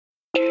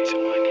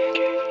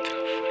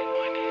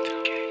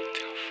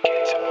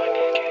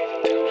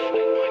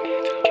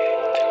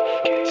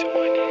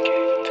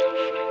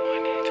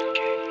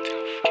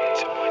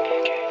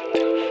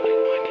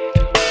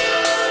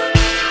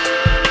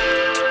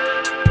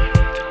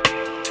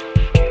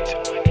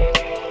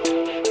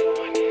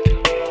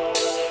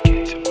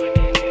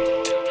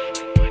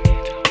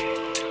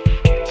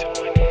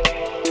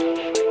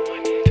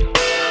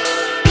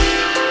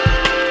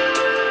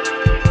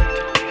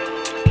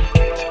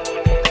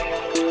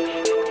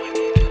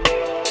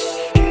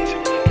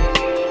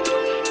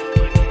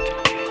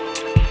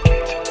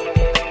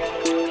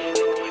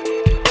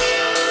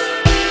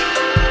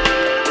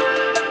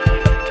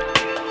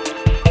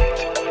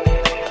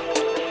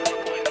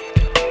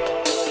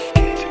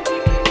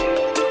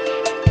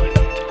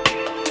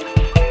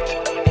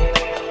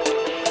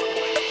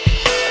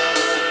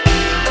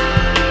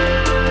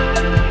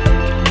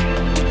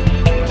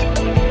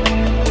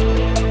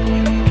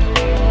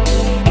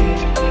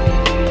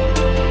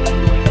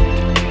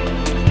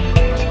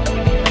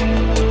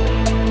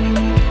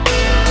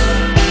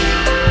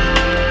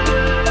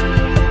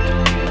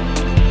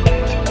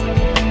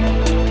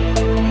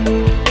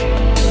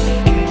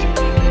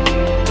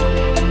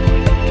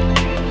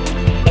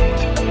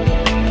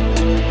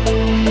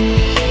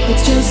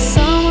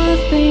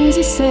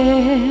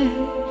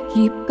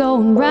Keep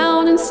going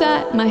round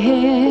inside my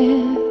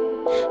head.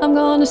 I'm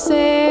gonna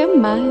save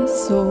my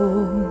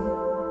soul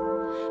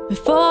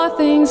before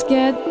things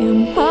get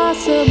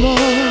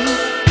impossible.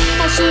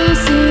 I should have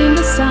seen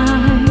the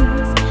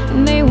signs,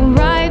 and they were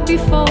right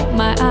before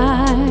my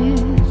eyes.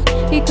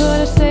 He could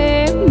have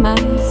saved my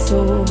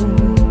soul.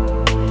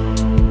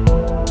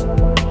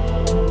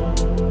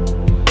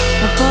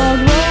 A fog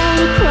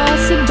rolled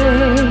across the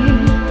bay.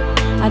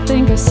 I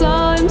think I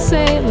saw him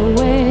sail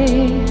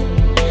away.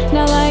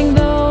 Not like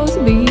those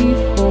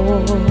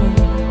before.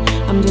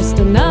 I'm just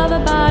another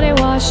body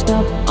washed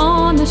up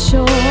on the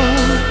shore.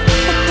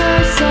 A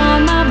curse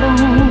on my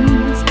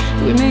bones.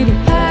 We made a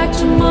pact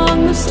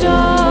among the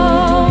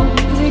stones.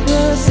 He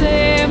could have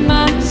saved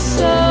my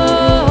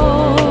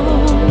soul.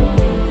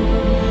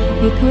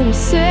 He could have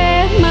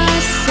saved my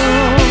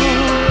soul.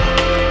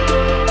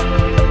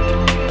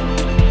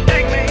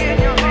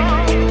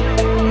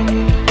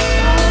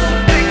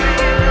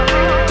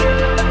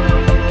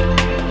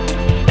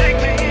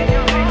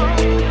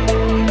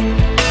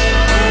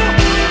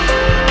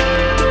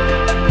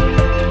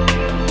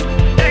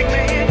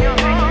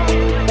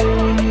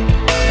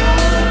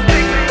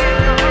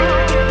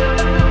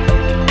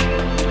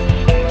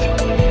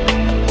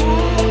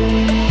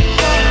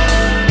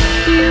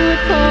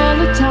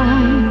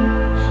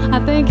 I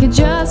think you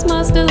just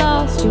must have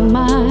lost your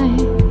mind,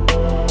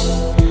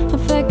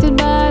 affected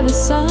by the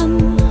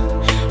sun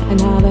and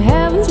how the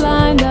heavens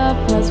lined up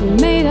as we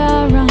made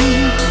our run.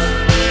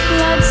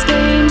 Blood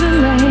stained the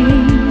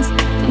lanes,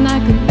 and I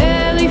could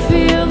barely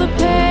feel the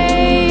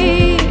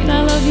pain.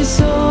 I love you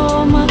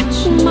so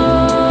much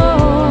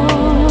more.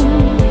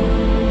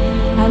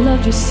 I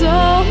loved you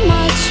so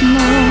much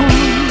more.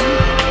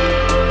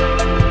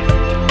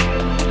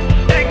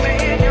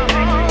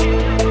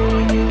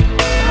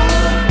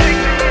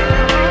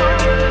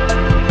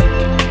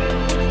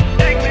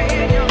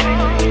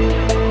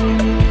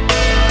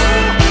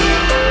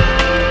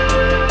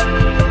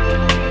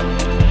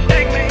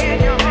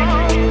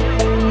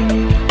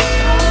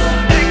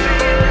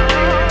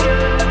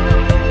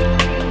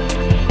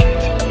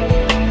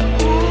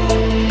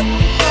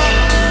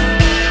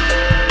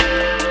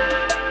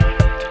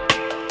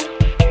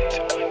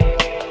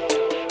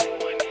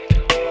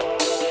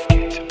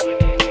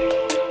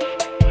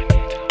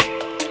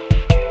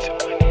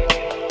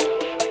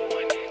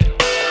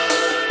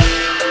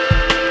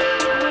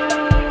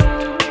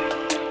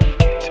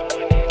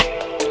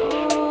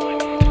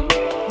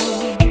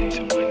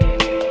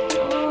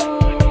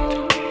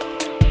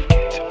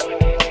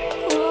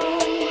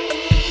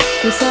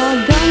 We saw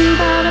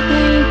gunpowder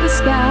paint the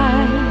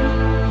sky,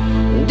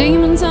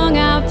 demons hung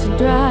out to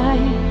dry.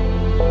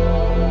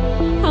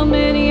 How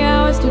many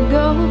hours to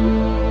go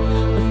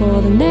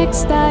before the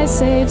next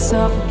ice age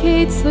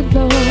suffocates the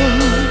glow?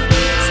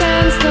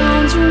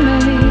 Sandstones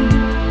remain,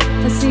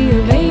 a sea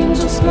of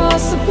angels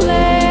cross the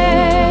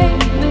plain.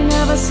 They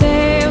never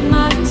saved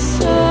my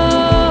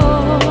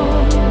soul.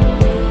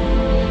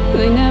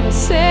 They never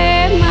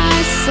saved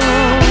my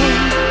soul.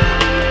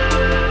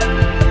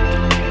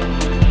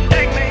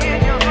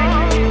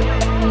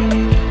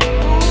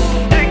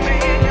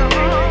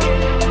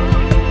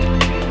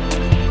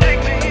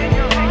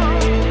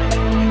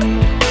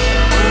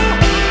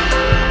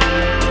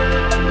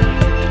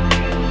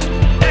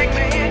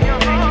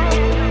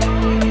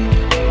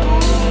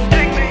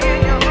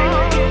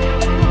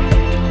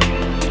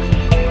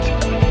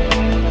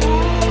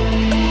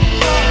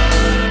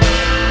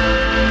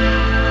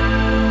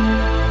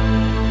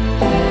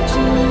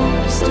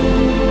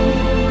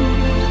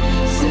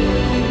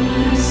 Save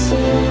my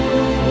soul.